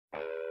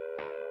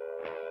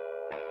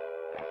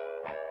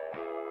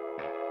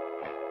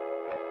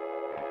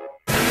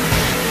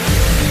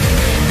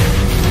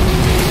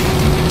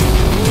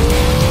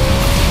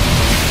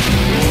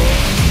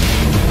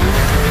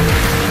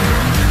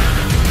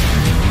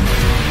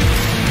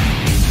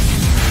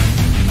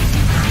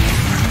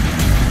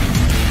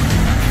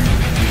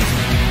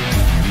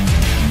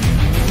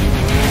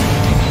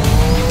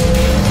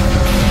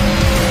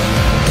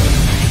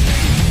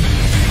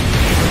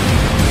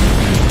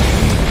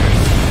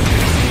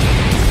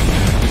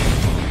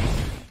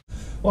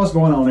What's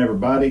going on,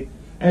 everybody?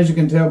 As you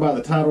can tell by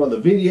the title of the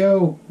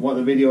video, what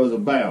the video is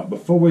about.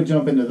 Before we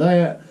jump into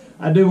that,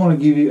 I do want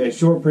to give you a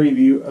short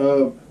preview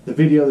of the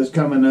video that's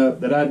coming up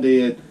that I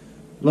did,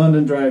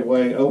 London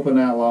Dragway Open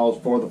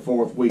Outlaws for the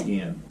 4th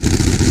weekend.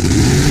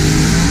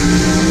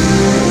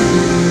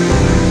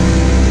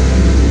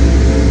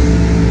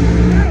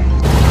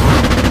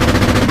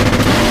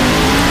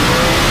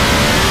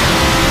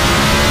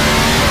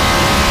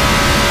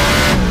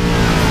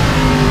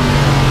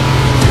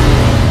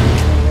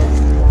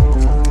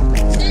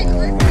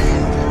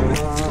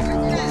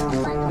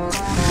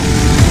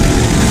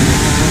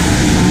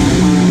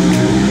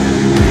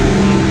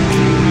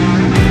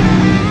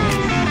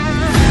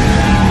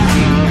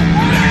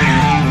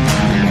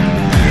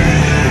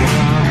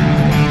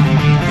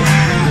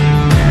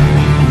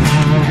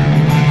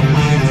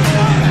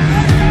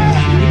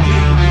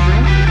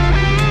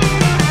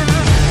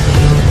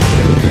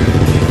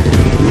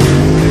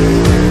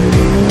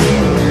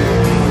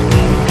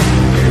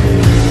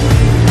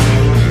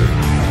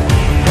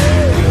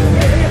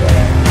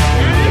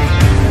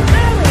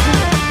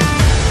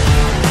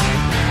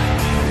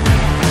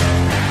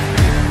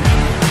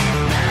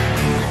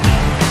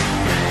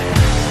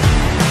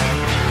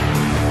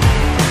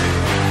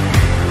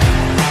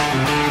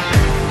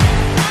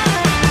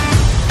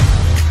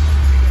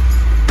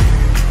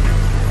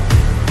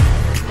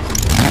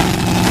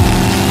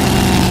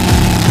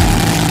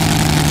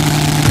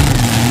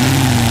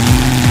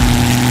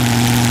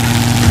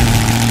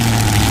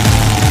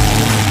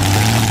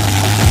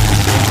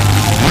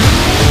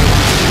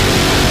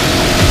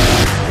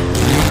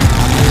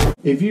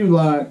 If you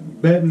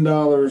like betting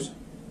dollars,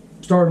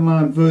 starting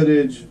line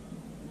footage,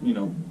 you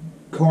know,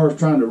 cars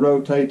trying to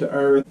rotate the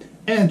earth,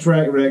 and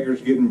track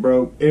records getting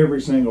broke every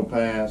single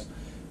pass,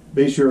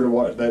 be sure to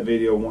watch that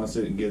video once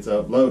it gets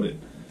uploaded.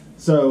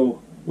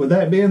 So, with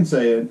that being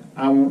said,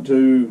 I want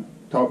to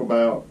talk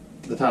about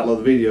the title of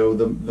the video,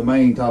 the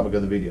main topic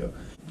of the video.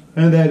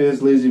 And that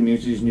is LIZZI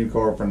MUSI'S new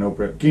car for No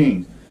Prep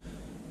Kings.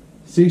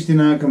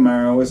 69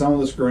 Camaro, it's on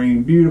the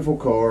screen, beautiful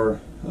car.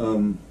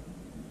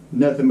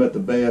 Nothing but the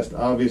best,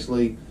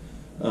 obviously.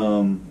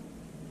 I'm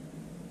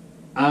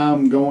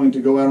going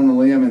to go out on a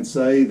limb and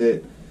say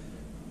that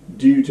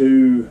due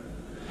to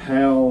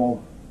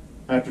how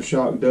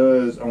Aftershock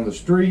does on the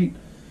street,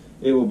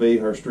 it will be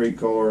her street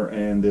car,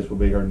 and this will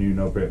be her new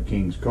No Prep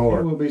Kings car.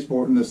 It will be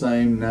sporting the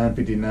same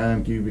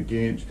 959 cubic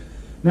inch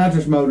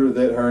nitrous motor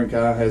that her and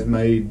Kyle has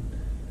made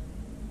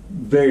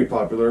very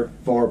popular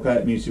for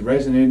Pat Musi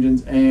racing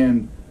engines,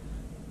 and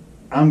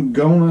I'm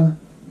gonna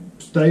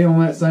stay on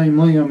that same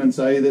limb and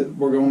say that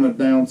we're going to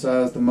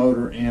downsize the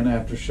motor in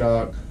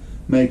Aftershock,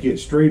 make it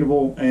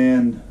streetable,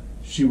 and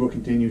she will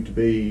continue to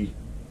be,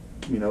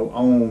 you know,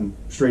 on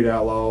Street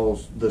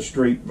Outlaws, the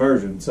street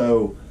version.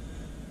 So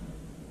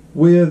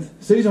with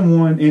season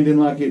 1 ending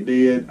like it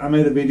did, I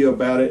made a video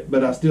about it,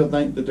 but I still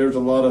think that there's a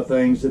lot of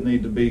things that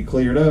need to be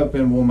cleared up,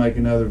 and we'll make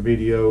another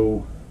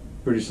video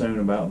pretty soon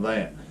about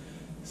that.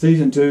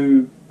 Season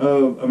 2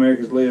 of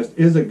America's List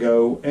is a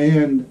go,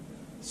 and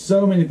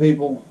so many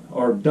people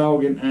are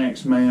dogging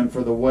Axeman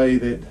for the way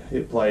that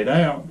it played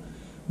out.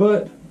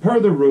 But per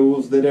the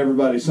rules that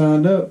everybody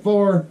signed up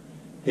for,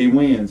 he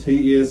wins.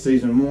 He is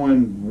season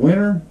 1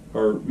 winner,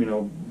 or, you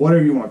know,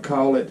 whatever you want to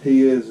call it.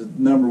 He is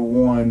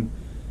 #1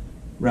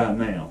 right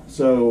now.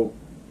 So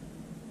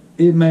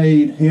it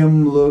made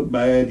him look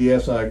bad,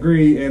 yes, I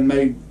agree, and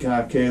made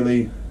Kyle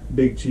Kelley,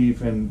 Big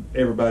Chief, and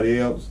everybody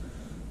else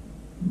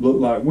look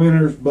like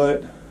winners.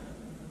 But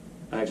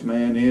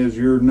Axeman is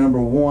your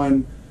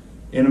 #1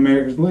 in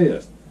America's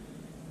List.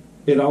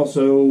 It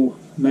also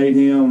made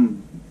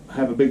him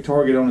have a big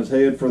target on his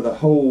head for the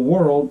whole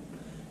world,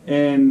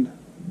 and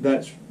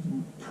that's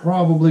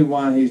probably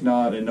why he's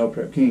not in No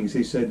Prep Kings.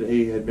 He said that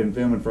he had been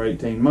filming for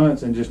 18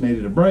 months and just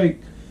needed a break.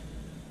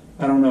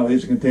 I don't know,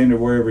 he's a contender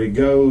wherever he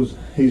goes.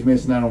 He's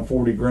missing out on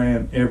 40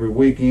 grand every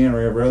weekend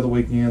or every other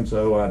weekend,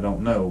 so I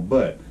don't know.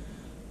 But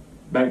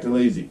back to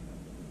LIZZI.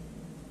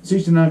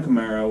 69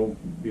 Camaro,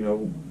 you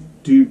know,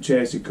 tube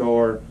chassis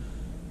car.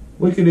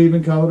 We could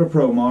even call it a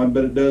pro mod,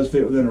 but it does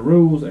fit within the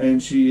rules,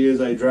 and she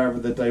is a driver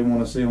that they want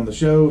to see on the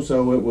show,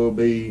 so it will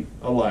be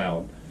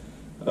allowed.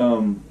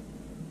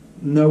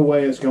 No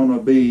way it's going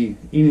to be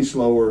any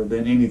slower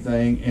than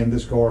anything, and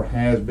this car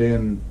has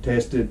been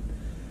tested,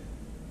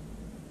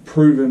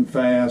 proven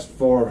fast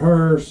for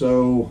her,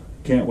 so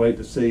can't wait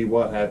to see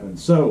what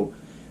happens. So,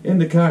 in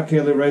the Kyle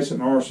Kelley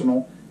Racing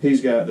arsenal,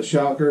 he's got the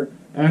Shocker,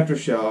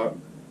 Aftershock,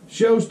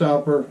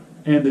 Showstopper,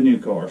 and the new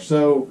car.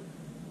 So,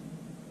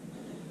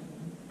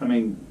 I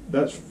mean,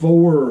 that's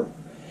 4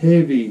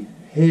 heavy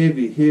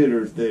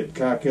hitters that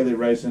Kyle Kelley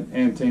Racing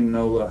and Team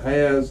NOLA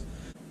has.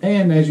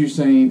 And as you've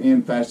seen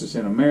in Fastest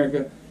in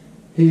America,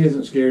 he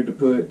isn't scared to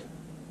put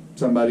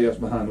somebody else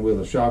behind the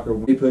wheel of Shocker.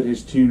 He put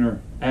his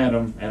tuner,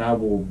 Adam, and I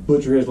will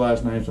butcher his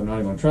last name, so I'm not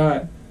even going to try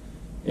it,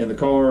 in the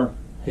car.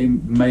 He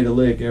made a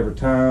lick every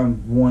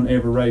time, won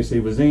every race he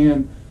was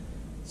in.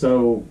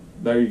 So,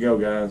 there you go,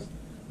 guys.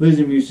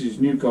 LIZZI MUSI'S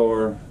new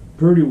car,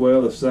 pretty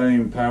well the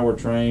same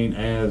powertrain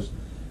as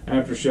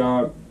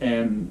Aftershock,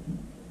 and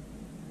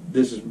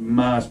this is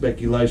my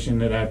speculation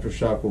that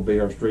Aftershock will be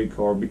her street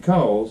car,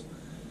 because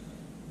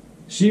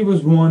she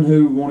was one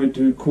who wanted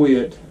to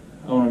quit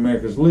on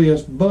America's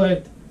List,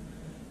 but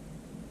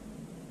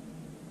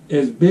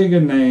as big a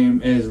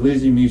name as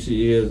LIZZI MUSI'S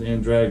is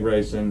in drag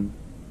racing,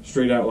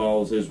 Street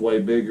Outlaws is way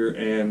bigger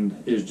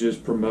and is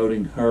just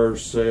promoting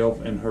herself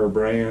and her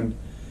brand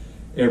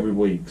every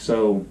week.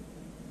 So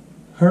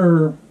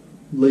her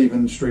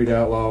leaving Street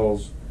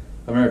Outlaws,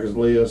 America's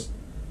List,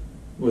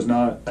 was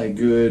not a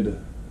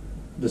good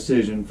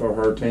decision for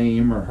her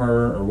team or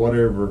her or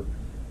whatever.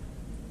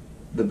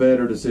 The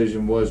better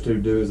decision was to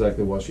do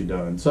exactly what she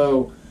done.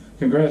 So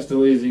congrats to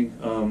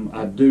LIZZI.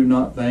 I do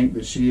not think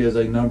that she is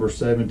a number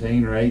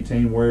 17 or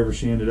 18 wherever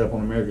she ended up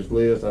on America's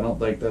List. I don't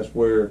think that's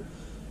where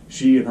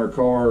she and her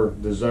car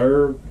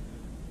deserve.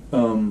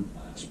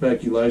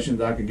 Speculations,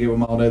 I could give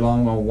them all day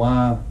long on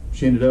why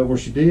she ended up where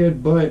she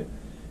did, but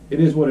it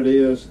is what it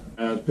is.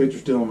 The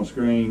picture's still on the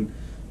screen.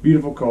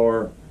 Beautiful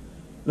car.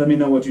 Let me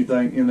know what you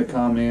think in the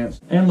comments,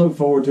 and look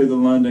forward to the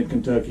London,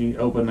 Kentucky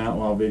Open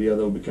Outlaw video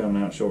that will be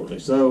coming out shortly.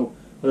 So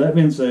with that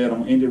being said, I'm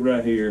going to end it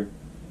right here.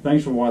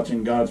 Thanks for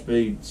watching.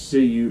 Godspeed.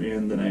 See you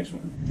in the next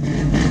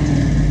one.